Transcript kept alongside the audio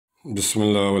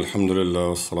Bismillah,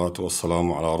 walhamdulillah, wassalatu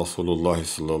wassalamu ala Rasulullah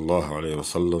sallallahu alayhi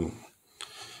wasallam.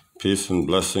 Peace and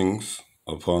blessings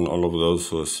upon all of those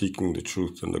who are seeking the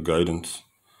truth and the guidance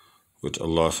which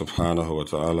Allah subhanahu wa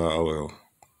ta'ala, our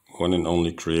one and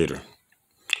only creator,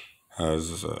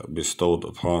 has bestowed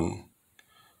upon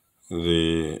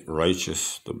the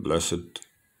righteous, the blessed,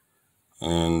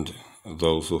 and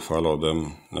those who follow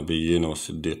them, Nabiyyin wa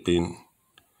Siddiqeen,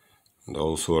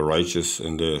 those who are righteous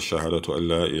in their Shahadatu an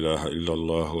la ilaha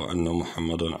illallah wa anna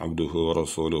Muhammadan abduhu wa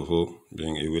rasuluhu,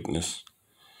 being a witness,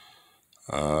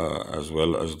 as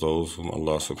well as those whom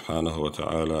Allah subhanahu wa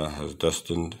ta'ala has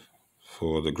destined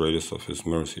for the greatest of His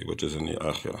mercy, which is in the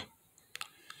Akhirah.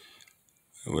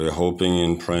 We're hoping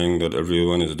and praying that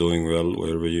everyone is doing well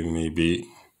wherever you may be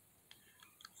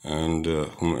and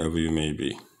whomever you may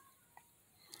be.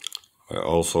 We're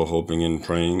also hoping and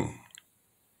praying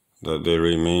that they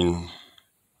remain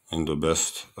in the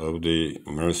best of the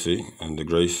mercy and the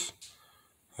grace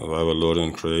of our Lord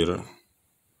and Creator,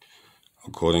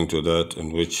 according to that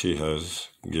in which He has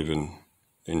given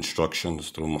instructions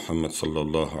through Muhammad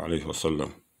sallallahu alaihi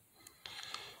wasallam.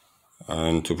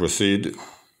 And to proceed,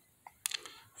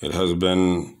 it has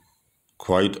been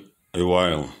quite a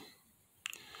while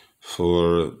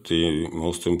for the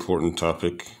most important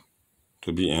topic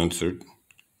to be answered,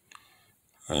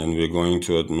 and we're going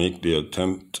to make the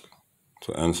attempt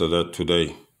to answer that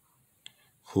today.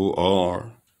 Who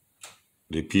are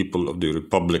the people of the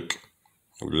Republic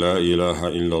of La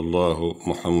ilaha illallah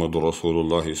Muhammadur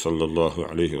Rasulullah sallallahu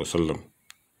alayhi wasallam?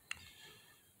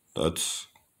 That's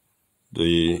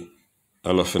the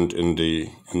elephant in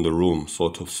the room, so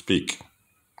to speak.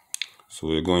 So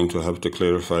we're going to have to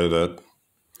clarify that,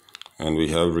 and we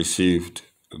have received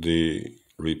the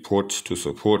reports to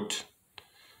support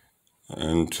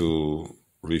and to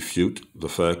refute the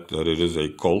fact that it is a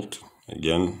cult.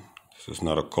 Again, this is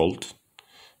not a cult.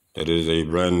 It is a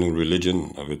brand new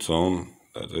religion of its own.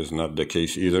 That is not the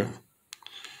case either.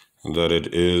 That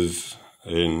it is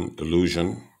an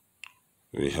illusion.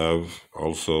 We have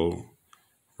also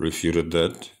refuted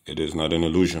that it is not an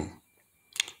illusion.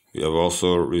 We have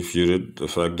also refuted the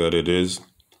fact that it is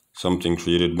something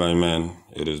created by man.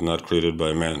 It is not created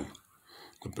by man.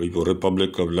 The People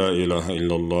Republic of La ilaha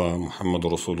illallah Muhammad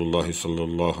Rasulullah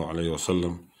sallallahu alayhi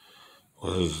wasallam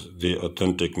was the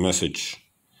authentic message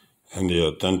and the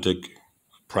authentic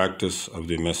practice of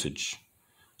the message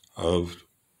of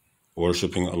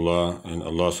worshipping Allah and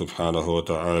Allah subhanahu wa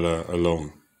ta'ala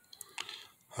alone.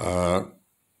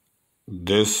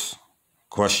 This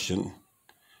question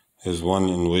is one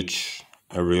in which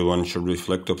everyone should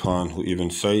reflect upon who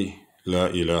even say La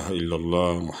ilaha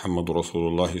illallah Muhammad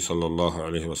Rasulullah sallallahu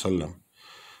alayhi wasallam,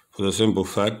 for the simple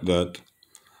fact that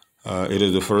it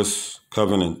is the first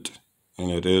covenant and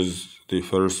it is the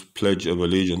first pledge of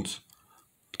allegiance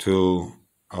to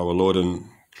our Lord and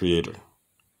Creator.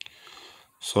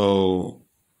 So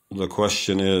the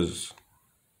question is,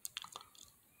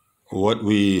 what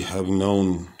we have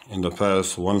known in the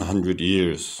past 100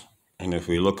 years, and if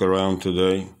we look around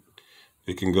today,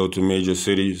 we can go to major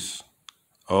cities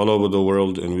all over the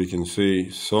world and we can see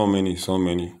so many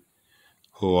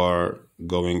who are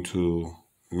going to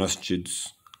masjids,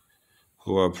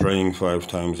 who are praying 5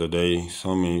 times a day,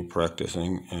 so many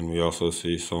practicing, and we also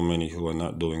see so many who are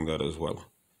not doing that as well.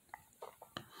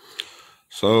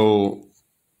 So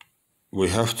we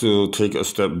have to take a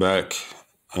step back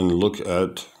and look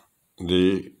at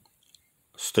the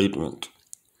statement.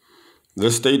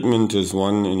 This statement is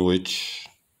one in which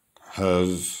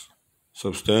has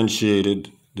substantiated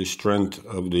the strength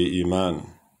of the Iman,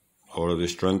 or the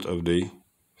strength of the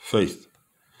faith.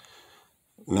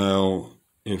 Now,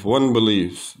 if one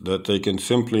believes that they can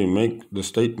simply make the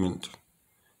statement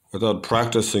without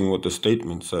practicing what the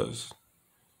statement says,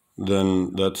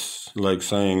 then that's like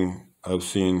saying, I've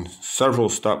seen several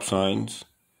stop signs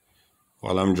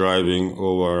while I'm driving,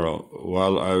 or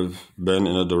while I've been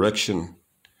in a direction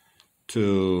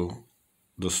to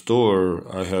the store,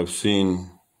 I have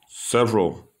seen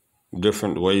several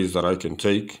different ways that I can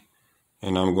take,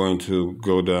 and I'm going to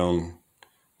go down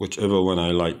whichever one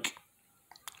I like.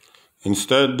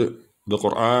 Instead, the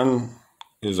Quran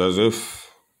is as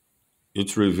if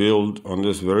it's revealed on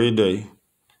this very day,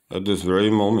 at this very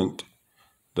moment,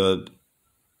 that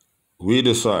we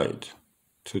decide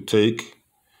to take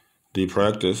the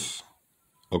practice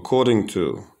according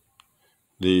to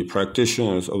the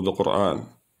practitioners of the Quran.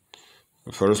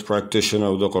 The first practitioner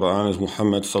of the Quran is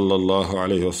Muhammad sallallahu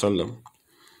alayhi wasallam.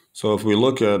 So if we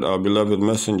look at our beloved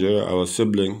messenger, our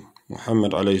sibling,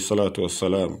 Muhammad alayhi salatu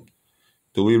wasalam,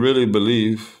 do we really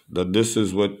believe that this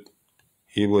is what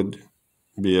he would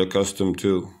be accustomed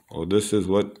to, or this is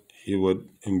what he would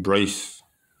embrace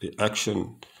the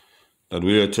action that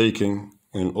we are taking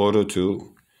in order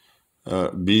to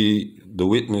be the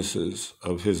witnesses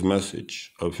of his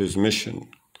message, of his mission.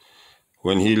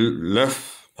 When he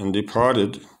left and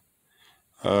departed,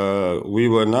 we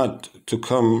were not to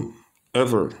come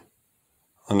ever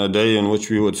on a day in which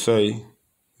we would say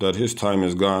that his time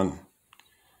is gone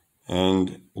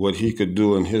and what he could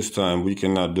do in his time we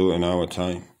cannot do in our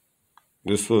time.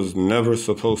 This was never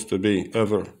supposed to be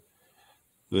ever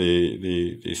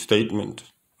the statement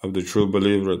of the true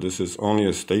believer. This is only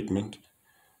a statement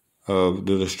of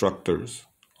the destructors,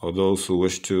 or those who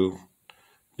wish to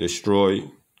destroy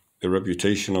the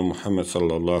reputation of Muhammad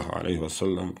sallallahu alaihi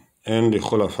wasallam, and the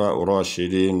Khulafa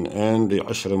Rashidin, and the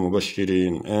Ashra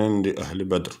Mubashirin, and the Ahl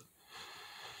Badr,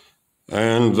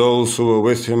 and those who were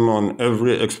with him on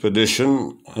every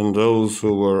expedition, and those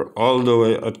who were all the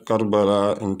way at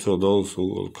Karbala until those who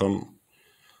will come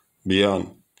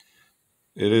beyond.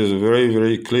 It is very,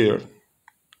 very clear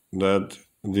that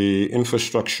the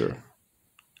infrastructure,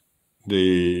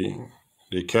 the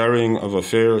carrying of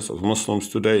affairs of Muslims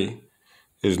today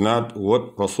is not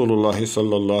what Rasulullah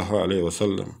sallallahu alaihi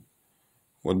wasallam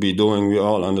would be doing. We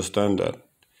all understand that.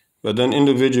 But then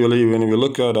individually, when we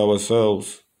look at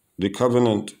ourselves, the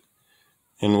covenant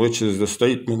in which is the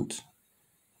statement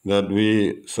that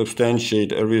we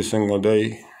substantiate every single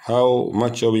day, how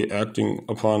much are we acting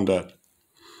upon that?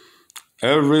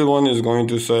 Everyone is going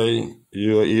to say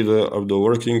you are either of the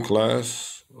working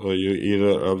class or you're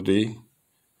either of the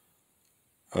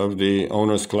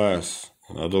owner's class.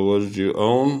 In other words, you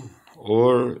own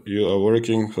or you are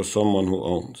working for someone who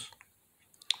owns.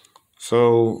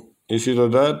 So it's either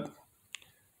that.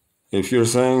 If you're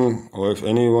saying, or if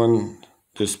anyone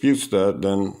disputes that,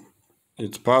 then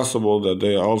it's possible that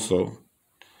they are also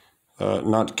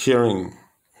not caring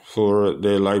for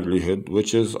their livelihood,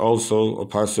 which is also a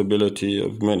possibility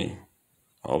of many.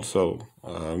 Also,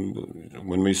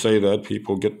 when we say that,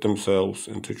 people get themselves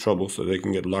into trouble so they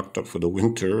can get locked up for the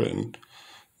winter. And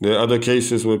there are other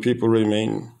cases where people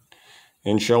remain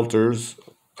in shelters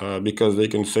because they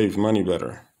can save money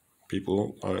better.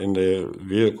 People are in their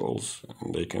vehicles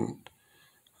and they can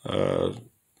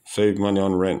save money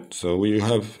on rent. So we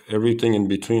have everything in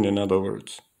between, in other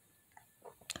words.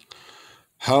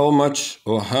 How much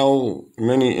or how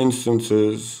many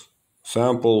instances,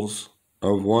 samples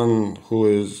of one who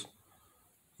is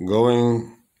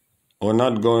going or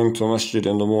not going to masjid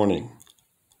in the morning,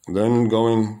 then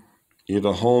going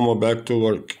either home or back to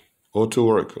work, or to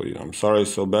work,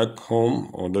 so back home,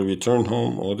 or they return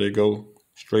home, or they go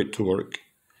straight to work.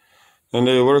 And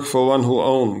they work for one who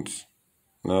owns.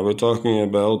 Now we're talking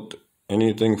about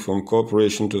anything from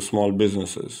corporation to small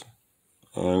businesses.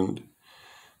 And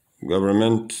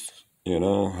government,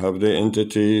 have their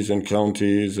entities and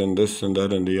counties and this and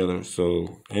that and the other.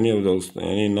 So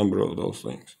any number of those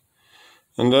things.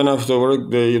 And then after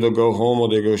work, they either go home or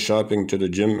they go shopping to the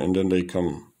gym, and then they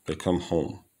come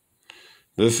home.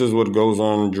 This is what goes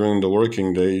on during the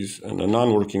working days. And the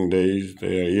non-working days,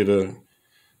 they are either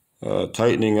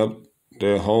tightening up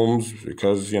their homes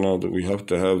because, that we have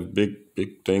to have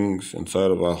big things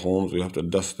inside of our homes. We have to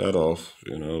dust that off.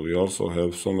 We also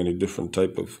have so many different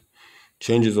type of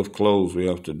changes of clothes we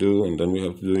have to do, and then we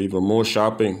have to do even more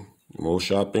shopping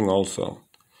also.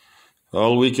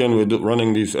 All weekend we're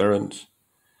running these errands.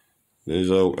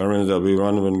 These are errands that we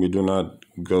run when we do not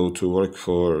go to work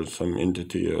for some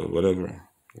entity or whatever.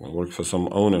 We work for some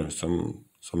owner, some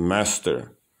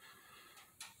master,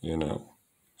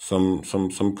 some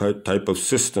type of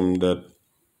system that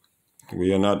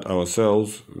we are not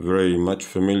ourselves very much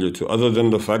familiar to, other than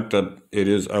the fact that it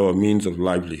is our means of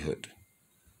livelihood.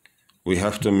 We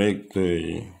have to make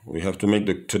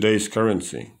today's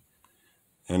currency,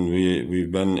 and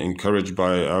we've been encouraged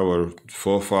by our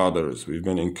forefathers. We've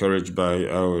been encouraged by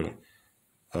our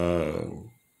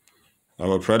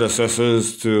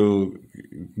predecessors to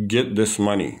get this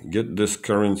money, get this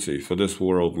currency for this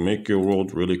world, make your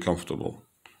world really comfortable.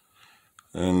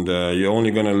 And you're only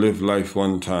going to live life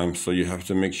one time, so you have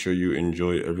to make sure you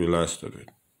enjoy every last of it.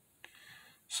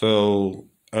 So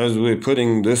as we're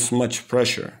putting this much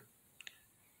pressure,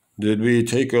 did we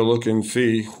take a look and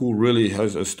see who really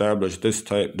has established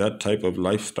that type of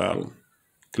lifestyle?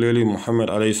 Clearly, Muhammad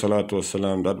alayhi salatu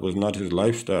wasalam, that was not his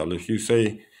lifestyle. If you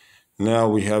say, now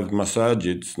we have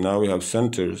masajids, now we have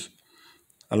centers,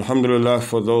 alhamdulillah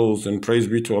for those, and praise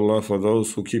be to Allah for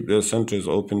those who keep their centers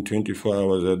open 24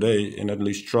 hours a day and at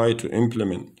least try to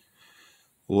implement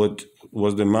what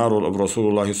was the model of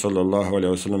Rasulullah sallallahu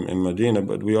alayhi wasallam in Medina.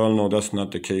 But we all know that's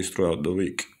not the case throughout the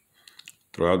week.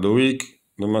 Throughout the week,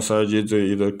 the masajids are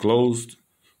either closed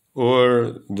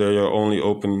or they are only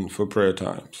open for prayer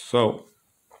times. So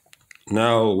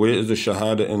now, where is the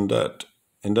Shahada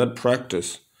in that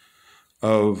practice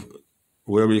of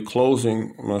where we're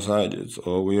closing masajids,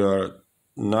 or we are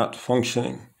not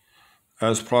functioning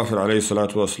as Prophet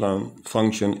ﷺ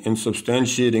functioned in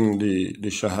substantiating the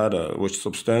Shahada, which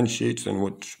substantiates and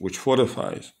which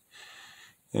fortifies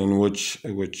and which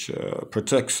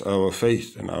protects our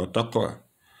faith and our taqwa?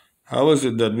 How is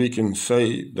it that we can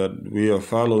say that we are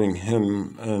following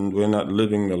him and we're not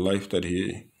living the life that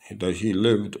he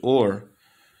lived, or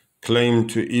claim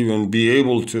to even be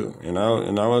able to in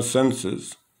our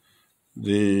senses?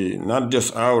 Not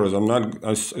just ours.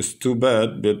 It's too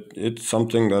bad, but it's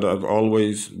something that I've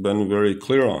always been very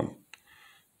clear on.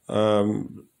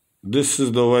 This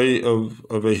is the way of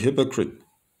a hypocrite.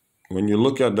 When you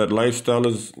look at that lifestyle,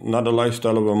 is not a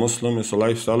lifestyle of a Muslim, it's a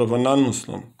lifestyle of a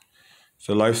non-Muslim. It's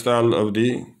a lifestyle of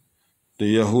the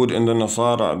Yahud and the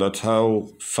Nasara. That's how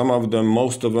some of them,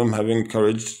 most of them, have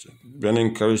been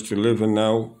encouraged to live. And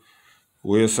now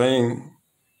we're saying,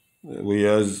 we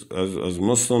as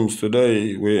Muslims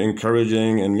today, we're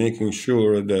encouraging and making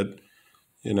sure that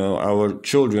our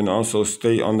children also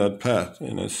stay on that path.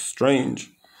 And it's strange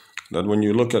that when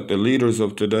you look at the leaders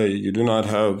of today, you do not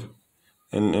have,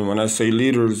 and when I say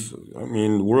leaders, I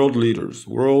mean world leaders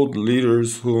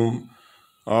whom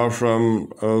are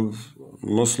of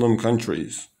Muslim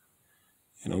countries.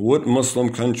 What Muslim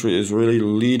country is really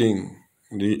leading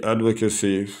the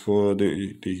advocacy for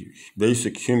the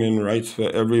basic human rights for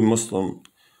every Muslim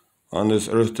on this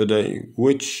earth today?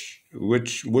 Which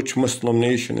Muslim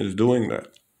nation is doing that?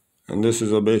 And this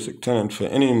is a basic tenet for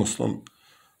any Muslim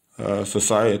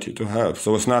society to have.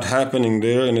 So it's not happening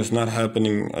there, and it's not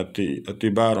happening at the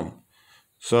bottom.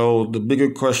 So the bigger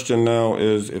question now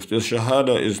is, if the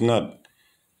Shahada is not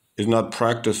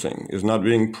practicing, is not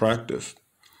being practiced,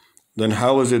 then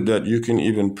how is it that you can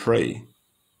even pray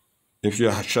if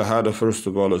your Shahada, first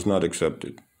of all, is not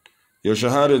accepted? Your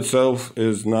Shahada itself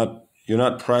is not, you're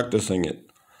not practicing it.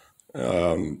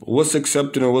 What's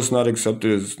accepted and what's not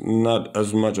accepted is not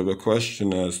as much of a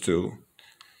question as to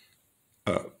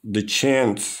the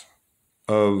chance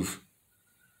of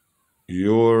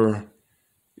your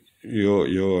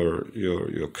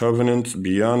covenants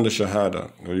beyond the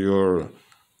Shahada,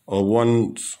 or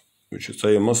ones, we should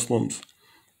say Muslims,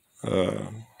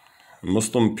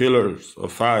 Muslim pillars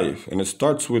of 5, and it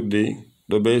starts with the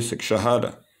basic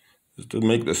Shahada, is to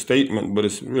make the statement, but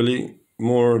it's really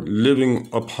more living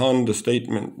upon the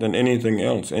statement than anything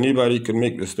else. Anybody can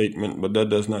make the statement, but that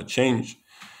does not change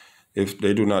if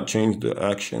they do not change the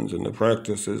actions and the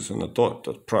practices and the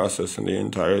thought process and the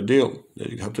entire deal.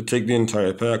 You have to take the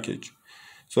entire package.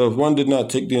 So if one did not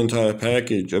take the entire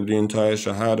package of the entire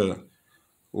Shahada,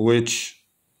 which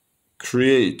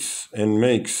creates and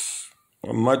makes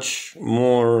a much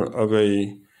more of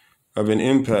an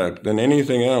impact than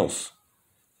anything else,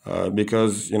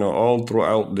 because all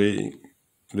throughout the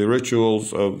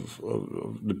rituals of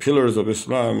the pillars of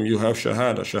Islam, you have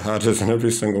shahadas in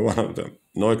every single one of them,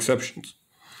 no exceptions.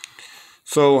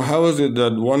 So how is it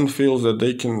that one feels that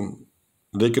they can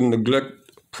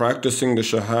neglect practicing the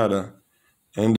Shahada